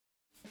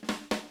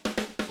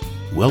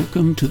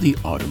Welcome to the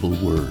Audible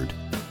Word,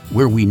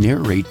 where we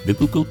narrate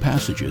biblical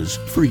passages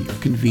for your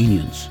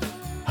convenience.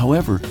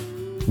 However,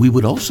 we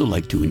would also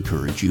like to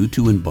encourage you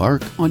to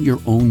embark on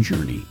your own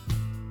journey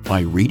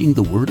by reading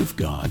the Word of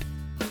God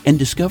and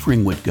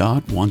discovering what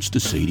God wants to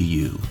say to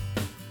you.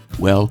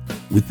 Well,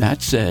 with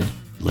that said,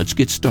 let's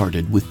get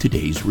started with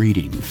today's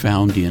reading,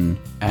 found in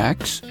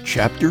Acts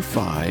chapter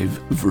 5,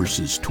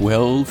 verses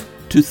 12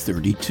 to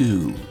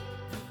 32.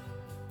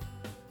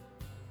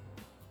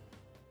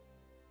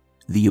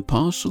 The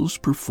apostles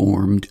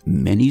performed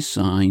many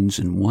signs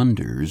and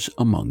wonders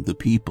among the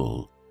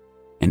people,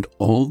 and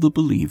all the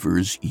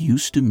believers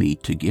used to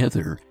meet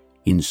together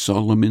in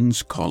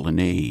Solomon's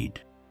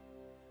colonnade.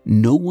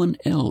 No one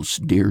else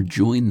dared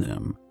join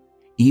them,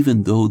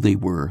 even though they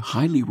were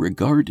highly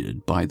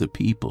regarded by the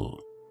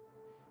people.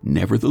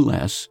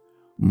 Nevertheless,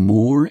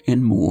 more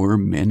and more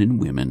men and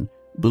women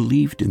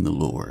believed in the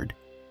Lord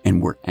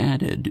and were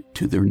added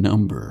to their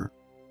number.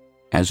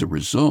 As a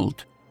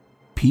result,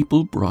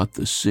 people brought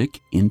the sick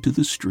into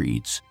the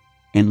streets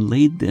and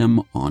laid them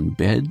on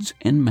beds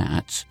and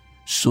mats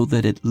so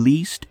that at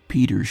least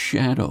Peter's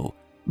shadow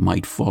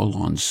might fall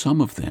on some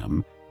of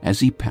them as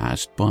he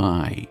passed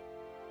by.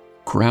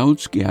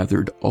 Crowds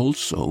gathered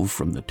also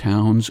from the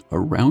towns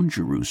around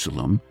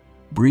Jerusalem,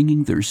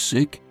 bringing their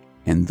sick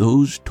and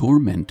those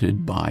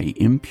tormented by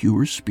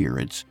impure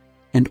spirits,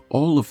 and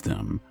all of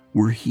them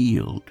were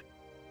healed.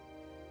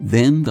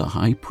 Then the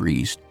high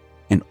priest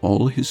and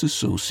all his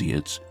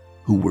associates,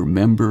 who were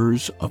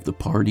members of the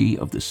party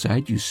of the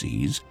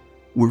Sadducees,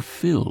 were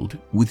filled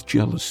with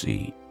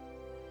jealousy.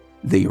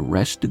 They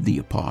arrested the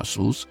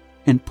apostles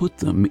and put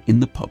them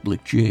in the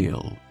public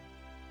jail.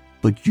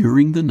 But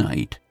during the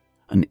night,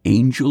 an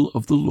angel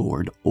of the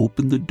Lord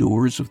opened the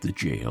doors of the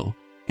jail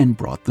and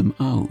brought them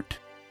out.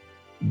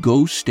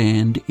 "Go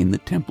stand in the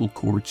temple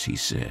courts," he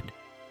said,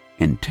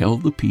 "and tell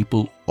the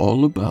people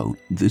all about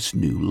this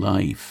new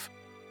life."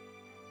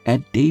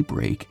 At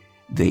daybreak,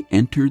 they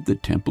entered the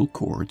temple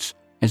courts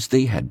as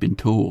they had been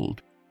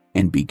told,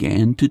 and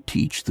began to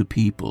teach the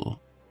people.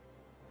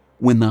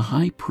 When the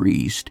high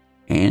priest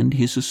and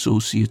his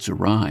associates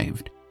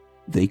arrived,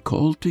 they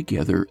called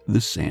together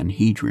the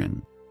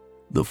Sanhedrin,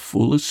 the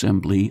full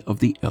assembly of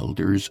the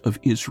elders of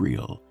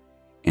Israel,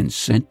 and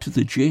sent to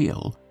the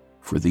jail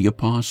for the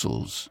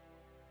apostles.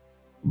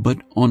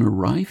 But on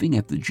arriving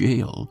at the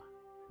jail,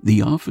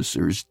 the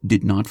officers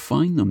did not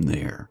find them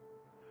there,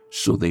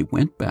 so they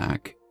went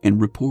back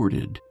and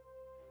reported,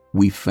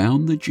 "We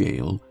found the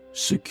jail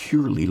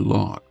securely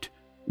locked,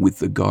 with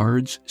the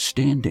guards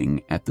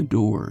standing at the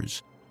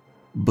doors.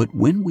 But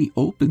when we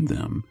opened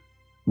them,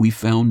 we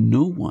found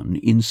no one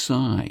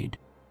inside."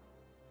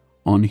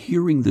 On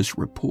hearing this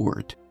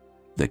report,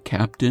 the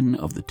captain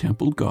of the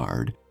temple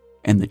guard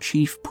and the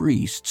chief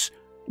priests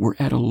were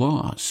at a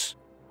loss,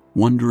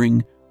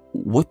 wondering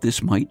what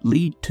this might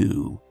lead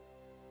to.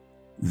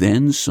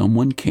 Then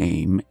someone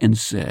came and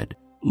said,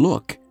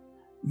 "Look,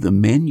 the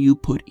men you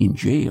put in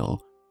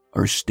jail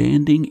are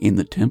standing in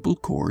the temple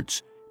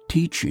courts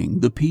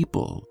teaching the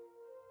people."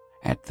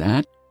 At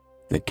that,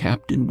 the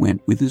captain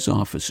went with his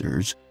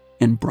officers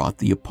and brought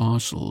the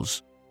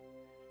apostles.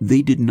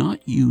 They did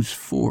not use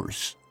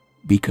force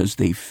because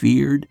they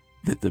feared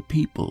that the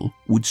people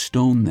would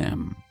stone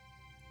them.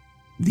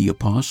 The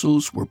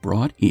apostles were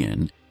brought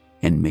in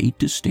and made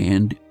to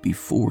stand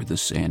before the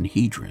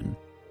Sanhedrin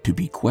to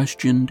be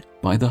questioned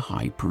by the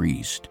high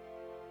priest.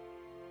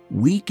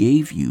 "We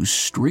gave you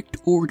strict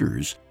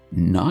orders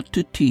not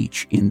to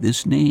teach in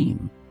this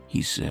name," he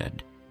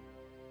said.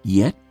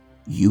 "Yet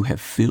you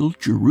have filled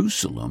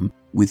Jerusalem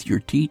with your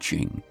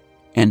teaching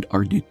and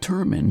are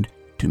determined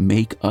to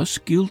make us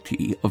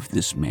guilty of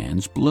this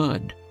man's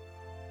blood."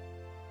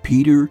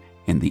 Peter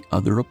and the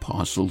other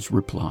apostles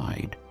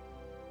replied,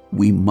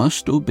 "We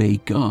must obey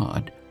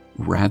God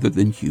rather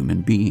than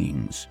human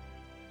beings.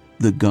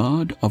 The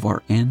God of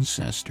our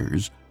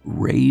ancestors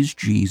raised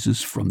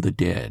Jesus from the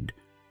dead,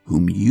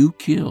 whom you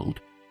killed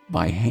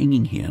by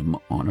hanging him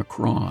on a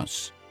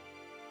cross.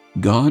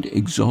 God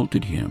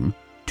exalted him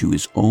to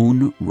his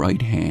own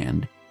right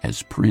hand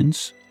as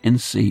Prince and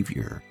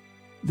Savior,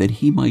 that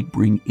he might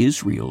bring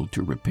Israel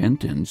to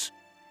repentance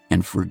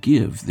and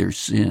forgive their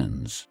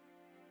sins.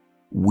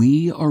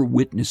 We are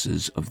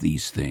witnesses of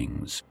these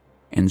things,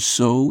 and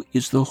so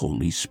is the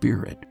Holy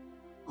Spirit,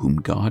 whom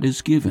God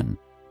has given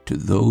to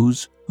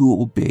those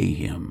who obey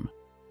him."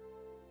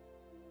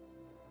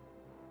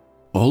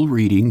 All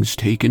readings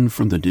taken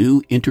from the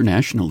New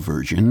International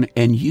Version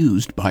and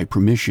used by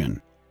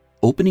permission.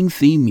 Opening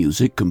theme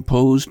music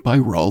composed by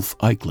Rolf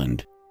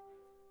Eichland.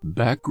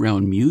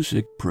 Background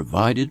music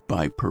provided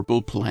by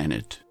Purple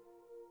Planet.